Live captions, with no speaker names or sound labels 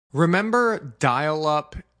Remember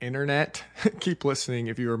dial-up internet? Keep listening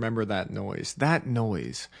if you remember that noise. That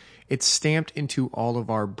noise. It's stamped into all of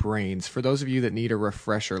our brains. For those of you that need a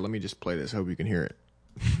refresher, let me just play this. Hope you can hear it.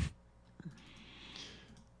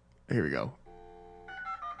 Here we go.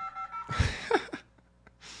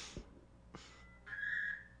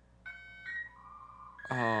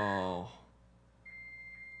 Oh.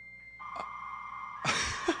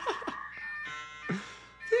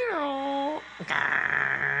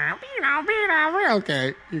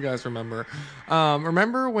 Okay, you guys remember.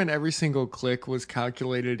 Remember when every single click was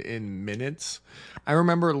calculated in minutes? I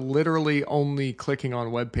remember literally only clicking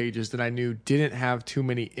on web pages that I knew didn't have too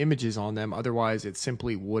many images on them, otherwise it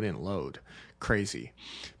simply wouldn't load. Crazy.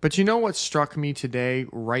 But you know what struck me today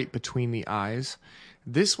right between the eyes?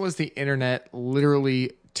 This was the internet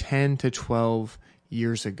literally 10 to 12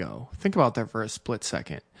 years ago. Think about that for a split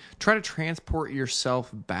second. Try to transport yourself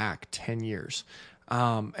back 10 years.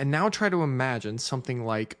 And now try to imagine something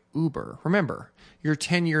like Uber. Remember, you're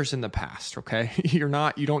 10 years in the past, okay? You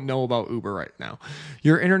don't know about Uber right now.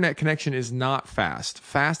 Your internet connection is not fast.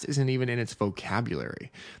 Fast isn't even in its vocabulary.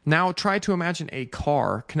 Now try to imagine a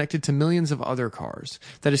car connected to millions of other cars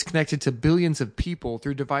that is connected to billions of people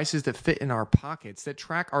through devices that fit in our pockets, that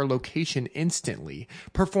track our location instantly,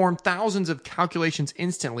 perform thousands of calculations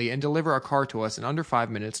instantly, and deliver a car to us in under 5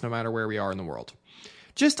 minutes, no matter where we are in the world.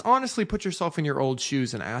 Just honestly put yourself in your old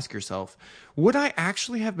shoes and ask yourself, would I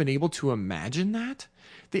actually have been able to imagine that?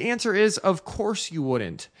 The answer is, of course you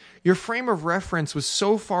wouldn't. Your frame of reference was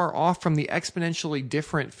so far off from the exponentially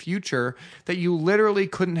different future that you literally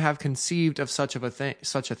couldn't have conceived of such a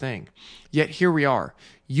thing. Yet here we are,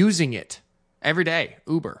 using it every day,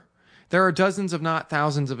 Uber. There are dozens, if not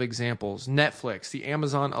thousands, of examples. Netflix, the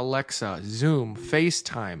Amazon Alexa, Zoom,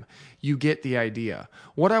 FaceTime. You get the idea.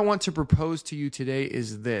 What I want to propose to you today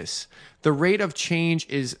is this. The rate of change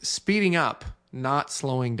is speeding up, not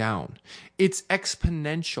slowing down. It's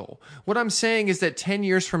exponential. What I'm saying is that 10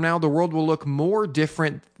 years from now, the world will look more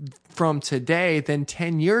different from today than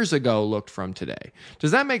 10 years ago looked from today.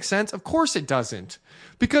 Does that make sense? Of course it doesn't.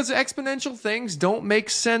 Because exponential things don't make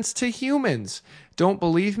sense to humans. Don't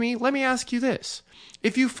believe me? Let me ask you this.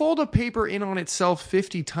 If you fold a paper in on itself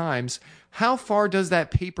 50 times, how far does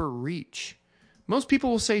that paper reach? Most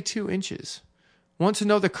people will say 2 inches. Want to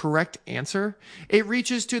know the correct answer? It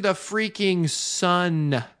reaches to the freaking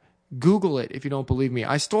sun. Google it if you don't believe me.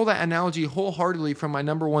 I stole that analogy wholeheartedly from my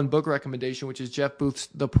number 1 book recommendation, which is Jeff Booth's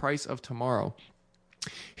The Price of Tomorrow.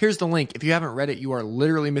 Here's the link. If you haven't read it, you are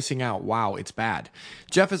literally missing out. Wow, it's bad.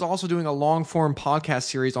 Jeff is also doing a long-form podcast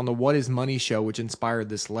series on the What is Money show, which inspired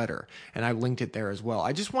this letter, and I linked it there as well.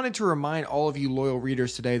 I just wanted to remind all of you loyal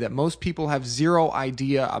readers today that most people have zero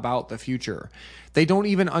idea about the future. They don't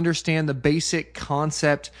even understand the basic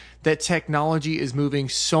concept that technology is moving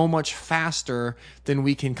so much faster than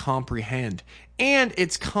we can comprehend. And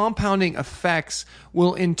its compounding effects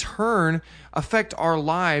will in turn affect our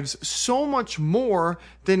lives so much more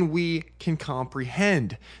than we can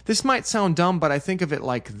comprehend. This might sound dumb, but I think of it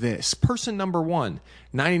like this. Person number 1,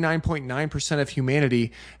 99.9% of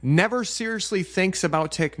humanity never seriously thinks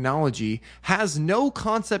about technology, has no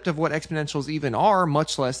concept of what exponentials even are,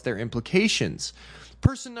 much less their implications.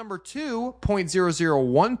 Person number 2,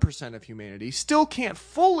 0.001% of humanity, still can't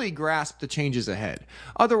fully grasp the changes ahead.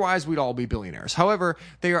 Otherwise, we'd all be billionaires. However,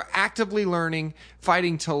 they are actively learning,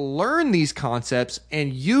 fighting to learn these concepts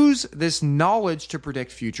and use this knowledge to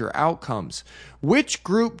predict future outcomes. Which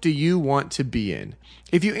group do you want to be in?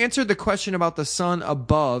 If you answered the question about the sun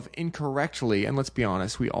above incorrectly, and let's be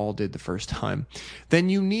honest, we all did the first time, then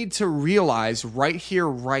you need to realize right here,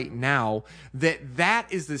 right now, that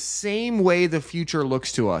that is the same way the future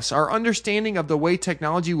looks to us. Our understanding of the way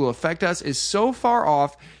technology will affect us is so far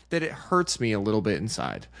off that it hurts me a little bit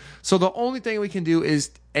inside. So the only thing we can do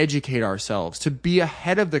is educate ourselves, to be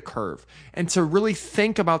ahead of the curve, and to really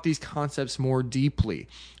think about these concepts more deeply.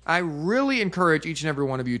 I really encourage each and every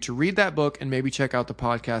one of you to read that book and maybe check out the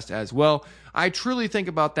podcast as well. I truly think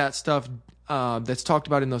about that stuff that's talked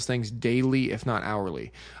about in those things daily, if not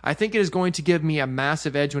hourly. I think it is going to give me a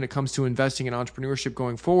massive edge when it comes to investing in entrepreneurship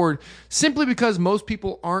going forward, simply because most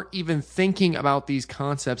people aren't even thinking about these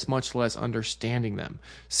concepts, much less understanding them.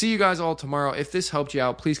 See you guys all tomorrow. If this helped you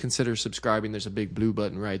out, please consider subscribing. There's a big blue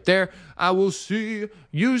button right there. I will see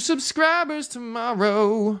you subscribers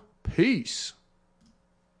tomorrow. Peace.